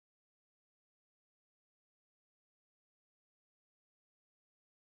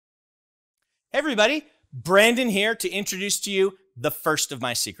Hey everybody, Brandon here to introduce to you the first of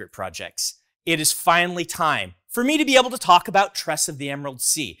my secret projects. It is finally time for me to be able to talk about Tress of the Emerald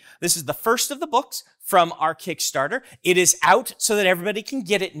Sea. This is the first of the books from our Kickstarter. It is out so that everybody can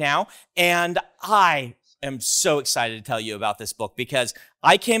get it now, and I am so excited to tell you about this book because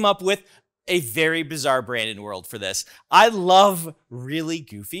I came up with a very bizarre Brandon world for this. I love really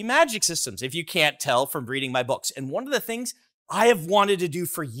goofy magic systems, if you can't tell from reading my books. And one of the things I have wanted to do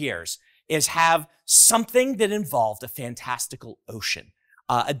for years is have something that involved a fantastical ocean,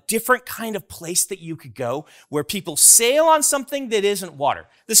 a different kind of place that you could go where people sail on something that isn't water.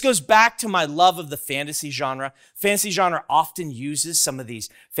 This goes back to my love of the fantasy genre. Fantasy genre often uses some of these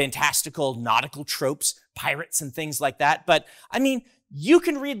fantastical nautical tropes, pirates and things like that. But I mean, you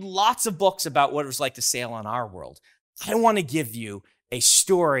can read lots of books about what it was like to sail on our world. I want to give you a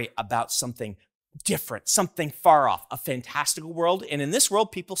story about something different, something far off, a fantastical world. And in this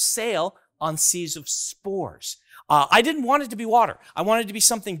world, people sail on seas of spores. I didn't want it to be water. I wanted it to be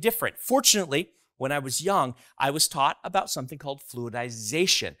something different. Fortunately, when I was young, I was taught about something called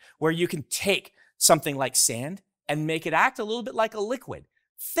fluidization, where you can take something like sand and make it act a little bit like a liquid.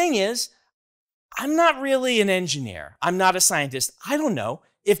 Thing is, I'm not really an engineer. I'm not a scientist. I don't know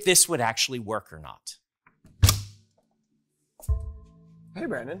if this would actually work or not. Hey,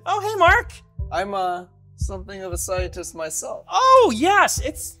 Brandon. Oh, hey, Mark. I'm something of a scientist myself. Oh, yes.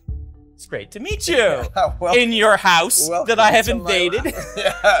 It's great to meet you in your house that I have invaded.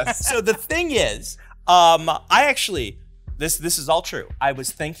 Yes. So the thing is, this is all true. I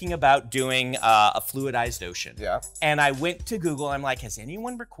was thinking about doing a fluidized ocean. Yeah. And I went to Google. I'm like, has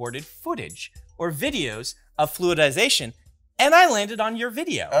anyone recorded footage or videos of fluidization? And I landed on your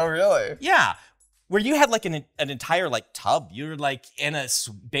video. Oh, really? Yeah. Where you had like an entire like tub. You were like in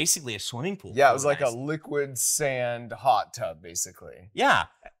basically a swimming pool. Yeah, it was like a liquid sand hot tub, basically. Yeah.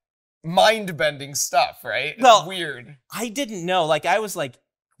 Mind-bending stuff, right? Well, it's weird. I didn't know. Like, I was like,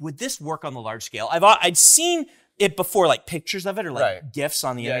 would this work on the large scale? I'd seen it before, like pictures of it or like GIFs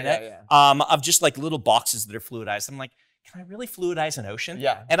on the internet of just like little boxes that are fluidized. I'm like, can I really fluidize an ocean?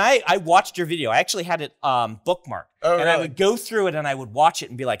 Yeah. And I watched your video. I actually had it bookmarked. Oh, and really? I would go through it and I would watch it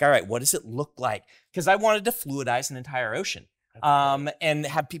and be like, all right, what does it look like? Because I wanted to fluidize an entire ocean. And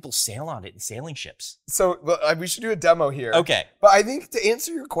have people sail on it in sailing ships. So we should do a demo here. Okay. But I think to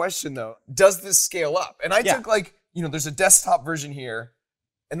answer your question though, does this scale up? And I took like, there's a desktop version here,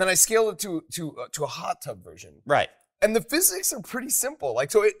 and then I scaled it to a hot tub version. Right. And the physics are pretty simple.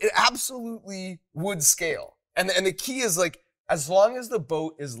 Like, so it absolutely would scale. And the key is like, as long as the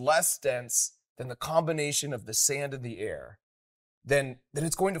boat is less dense than the combination of the sand and the air, then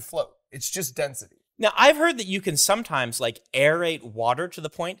it's going to float. It's just density. Now, I've heard that you can sometimes like aerate water to the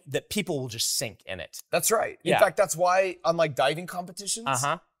point that people will just sink in it. That's right. In fact, that's why on like diving competitions,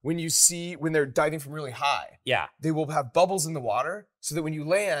 when they're diving from really high, they will have bubbles in the water so that when you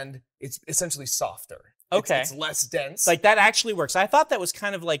land, it's essentially softer. Okay. It's less dense. Like that actually works. I thought that was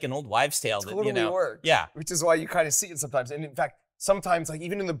kind of like an old wives' tale. Totally works. Yeah. Which is why you kind of see it sometimes. And in fact, sometimes like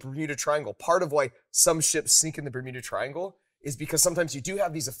even in the Bermuda Triangle, part of why some ships sink in the Bermuda Triangle is because sometimes you do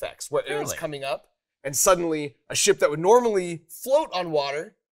have these effects where air is coming up. And suddenly, a ship that would normally float on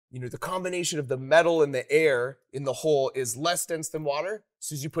water, the combination of the metal and the air in the hull is less dense than water.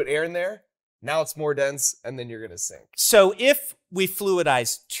 So as you put air in there, now it's more dense, and then you're going to sink. So if we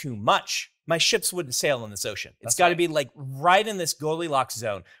fluidize too much, my ships wouldn't sail in this ocean. It's got to be like right in this Goldilocks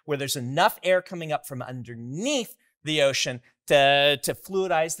zone where there's enough air coming up from underneath the ocean to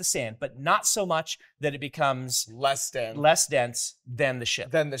fluidize the sand, but not so much that it becomes less dense than the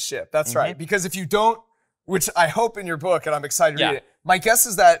ship. That's right. Because if you don't, which I hope in your book, and I'm excited to read it, my guess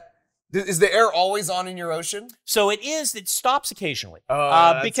is that, is the air always on in your ocean? So it stops occasionally.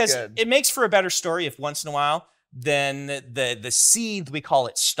 Because good. It makes for a better story if once in a while, then the seethe, we call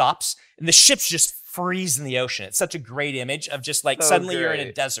it, stops, and the ships just freeze in the ocean. It's such a great image of just like suddenly you're in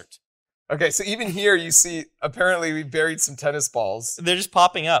a desert. Okay, so even here you see, apparently we buried some tennis balls. They're just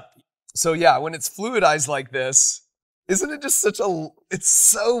popping up. So yeah, when it's fluidized like this, isn't it just it's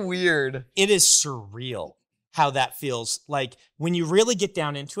so weird. It is surreal how that feels. Like when you really get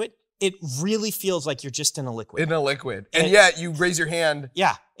down into it, it really feels like you're just in a liquid. And yet you raise your hand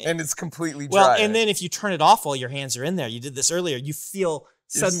and it's completely dry. Well, and then if you turn it off while your hands are in there, you did this earlier, you feel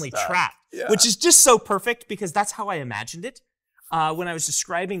suddenly trapped, which is just so perfect because that's how I imagined it. When I was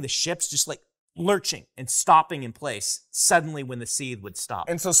describing the ships just like lurching and stopping in place suddenly when the seethe would stop.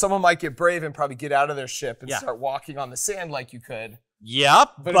 And so someone might get brave and probably get out of their ship and start walking on the sand like you could. Yep,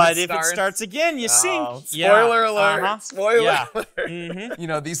 but if it starts again, you sink. Spoiler alert. Spoiler alert.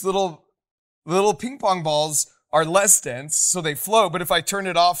 Mm-hmm. These little ping pong balls are less dense, so they float. But if I turn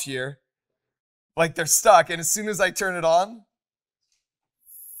it off here, like they're stuck. And as soon as I turn it on,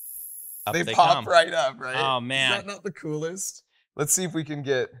 they pop right up, right? Oh, man. Is that not the coolest? Let's see if we can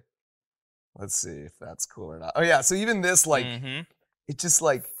get, let's see if that's cool or not. Oh, yeah. So even this, like, it just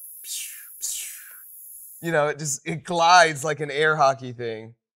like, you know, it glides like an air hockey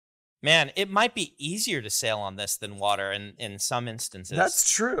thing. Man, it might be easier to sail on this than water in some instances.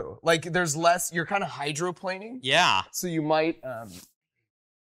 That's true. Like there's less, you're kind of hydroplaning. Yeah. So you might,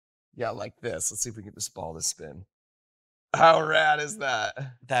 yeah, like this. Let's see if we can get this ball to spin. How rad is that?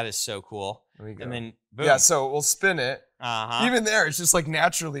 That is so cool. There we go. And then boom. Yeah, so we'll spin it. Even there, it's just like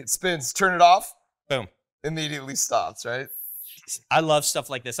naturally it spins. Turn it off. Boom. Immediately stops, right? I love stuff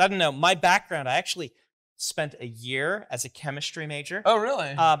like this. I don't know. My background, I actually spent a year as a chemistry major. Oh,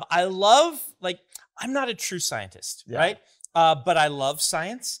 really? I love, like, I'm not a true scientist, right? But I love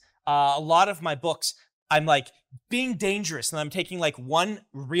science. A lot of my books, I'm like being dangerous, and I'm taking like one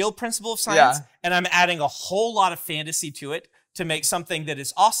real principle of science, and I'm adding a whole lot of fantasy to it to make something that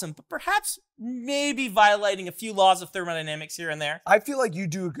is awesome, but perhaps maybe violating a few laws of thermodynamics here and there. I feel like you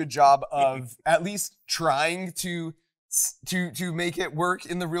do a good job of at least trying to make it work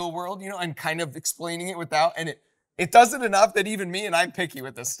in the real world, you know, and kind of explaining it without, and it does it enough that even me, and I'm picky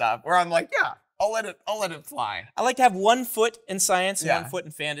with this stuff, where I'm like, yeah, I'll let it fly. I like to have 1 foot in science and 1 foot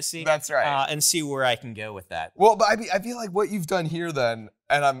in fantasy. That's right. And see where I can go with that. Well, but I feel like what you've done here then,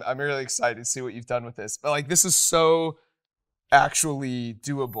 and I'm really excited to see what you've done with this, but like this is so actually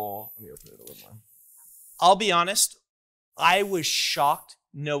doable. Let me open it a little more. I'll be honest, I was shocked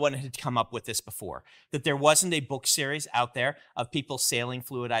no one had come up with this before, that there wasn't a book series out there of people sailing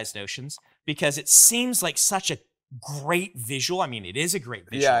fluidized oceans, because it seems like such a great visual. I mean, it is a great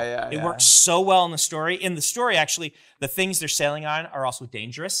visual. It works so well in the story. In the story, actually, the things they're sailing on are also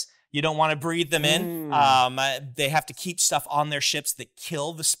dangerous. You don't want to breathe them in. They have to keep stuff on their ships that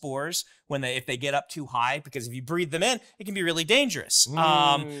kill the spores if they get up too high, because if you breathe them in, it can be really dangerous.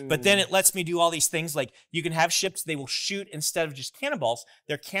 But then it lets me do all these things, like you can have ships, they will shoot, instead of just cannonballs,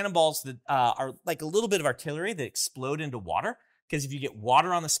 they're cannonballs that are like a little bit of artillery that explode into water, because if you get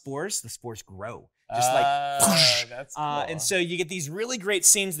water on the spores grow. Just like, that's cool. And so you get these really great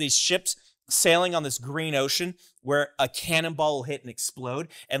scenes, these ships sailing on this green ocean where a cannonball will hit and explode,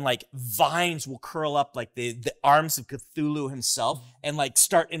 and like vines will curl up like the arms of Cthulhu himself and like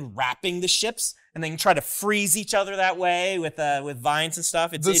start enwrapping the ships, and then try to freeze each other that way with vines and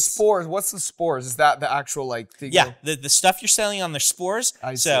stuff. It's spores. What's the spores? Is that the actual like thing? Yeah, the stuff you're sailing on, their spores.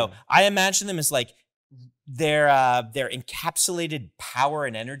 So I imagine them as like their encapsulated power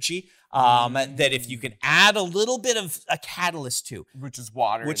and energy. That if you can add a little bit of a catalyst to, which is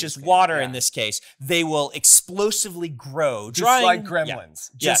water, in this case, they will explosively grow, just like gremlins.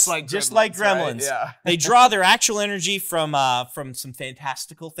 Just like gremlins. Right? Yeah. They draw their actual energy from some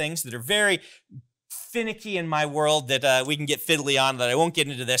fantastical things that are very finicky in my world, that we can get fiddly on, that I won't get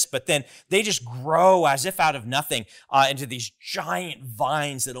into this, but then they just grow as if out of nothing into these giant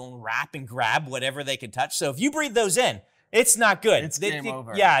vines that'll wrap and grab whatever they can touch. So if you breathe those in, it's not good. It's game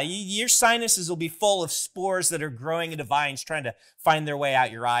over. Yeah, your sinuses will be full of spores that are growing into vines trying to find their way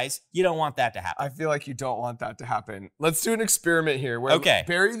out your eyes. You don't want that to happen. I feel like you don't want that to happen. Let's do an experiment here. Where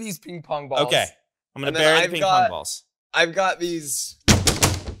bury these ping pong balls. Okay. I'm going to bury the ping pong balls. I've got these.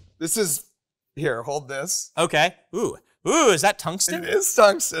 This is, here, hold this. Okay. Ooh, is that tungsten? It is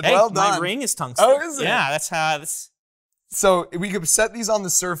tungsten. Hey, well done. My ring is tungsten. Oh, is it? Yeah, that's how this. So we could set these on the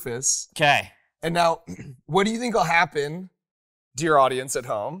surface. Okay. And now, what do you think will happen, dear audience at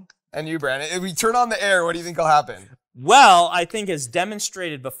home, and you, Brandon? If we turn on the air, what do you think will happen? Well, I think as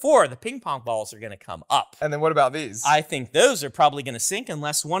demonstrated before, the ping pong balls are going to come up. And then what about these? I think those are probably going to sink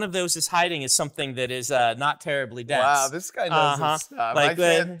unless one of those is hiding as something that is not terribly dense. Wow, this guy knows his stuff. Like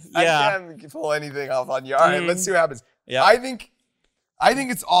I can't pull anything off on you. All right, let's see what happens. Yeah. I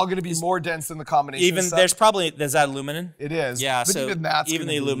think it's all going to be more dense than the combination. Even there's that aluminum? It is. Yeah, but so even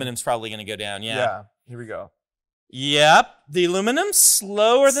the aluminum's probably going to go down. Yeah. Yeah. Here we go. Yep, the aluminum's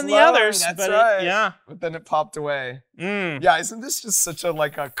slower than the others. That's right. Yeah. But then it popped away. Yeah, isn't this just such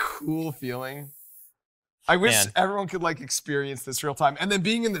a cool feeling? I wish everyone could experience this real time. And then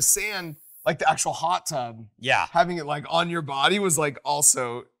being in the sand, like the actual hot tub. Yeah. Having it on your body was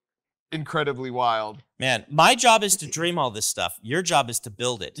also incredibly wild. Man, my job is to dream all this stuff. Your job is to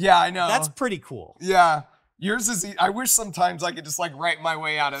build it. Yeah, I know. That's pretty cool. Yeah. Yours is, I wish sometimes I could just write my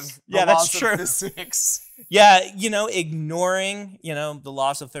way out of the laws of physics. Yeah, ignoring, the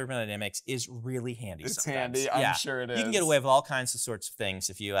laws of thermodynamics is really handy It's sometimes. handy, I'm sure it is. You can get away with all kinds of sorts of things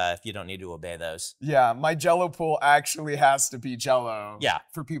if you don't need to obey those. Yeah, my Jello pool actually has to be Jello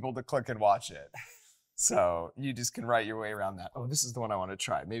for people to click and watch it. So you just can write your way around that. Oh, this is the one I want to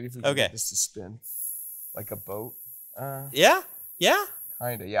try. Maybe if we can get this to spin like a boat. Yeah.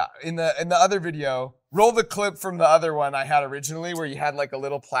 Kinda, yeah. In the other video, roll the clip from the other one I had originally where you had like a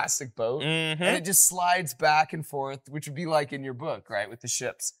little plastic boat and it just slides back and forth, which would be like in your book, right? With the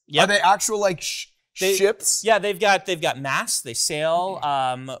ships. Yep. Are they actual like ships? Yeah, they've got masts. They sail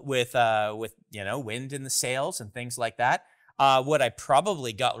with wind in the sails and things like that. What I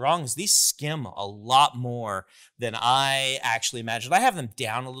probably got wrong is these skim a lot more than I actually imagined. I have them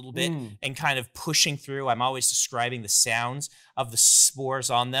down a little bit and kind of pushing through. I'm always describing the sounds of the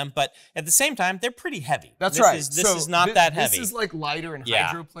spores on them, but at the same time, they're pretty heavy. That's right. This is not that heavy. This is like lighter and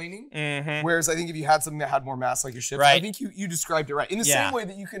hydroplaning, whereas I think if you had something that had more mass like your ship, I think you described it right. In the same way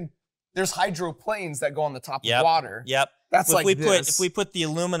that you can, there's hydroplanes that go on the top of water. Yep. That's well, like if we put the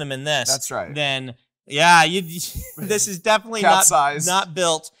aluminum in this, that's right. Then yeah, this is definitely not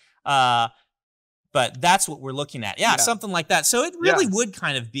built, but that's what we're looking at. Yeah, something like that. So it really would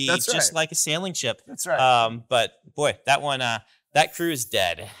kind of be just like a sailing ship. That's right. But boy, that one, that crew is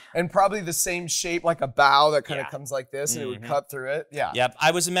dead. And probably the same shape, like a bow that kind of comes like this, and it would cut through it. Yeah. Yep.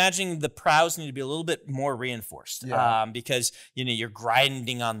 I was imagining the prows need to be a little bit more reinforced, because you're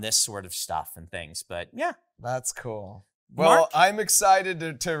grinding on this sort of stuff and things. But yeah, that's cool. Well, I'm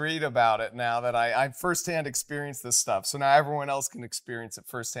excited to read about it now that I firsthand experienced this stuff. So now everyone else can experience it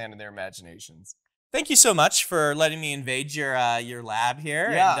firsthand in their imaginations. Thank you so much for letting me invade your lab here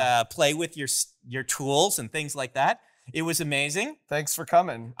and play with your tools and things like that. It was amazing. Thanks for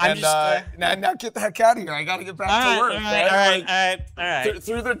coming. Now get the heck out of here. I got to get back to work. All right.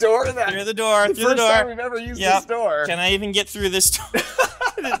 Through the door? Through the door. First time we've ever used this door. Can I even get through this door?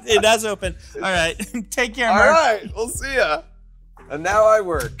 It does open. All right. Take care, Mark. All right. We'll see ya. And now I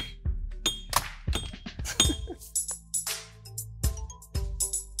work.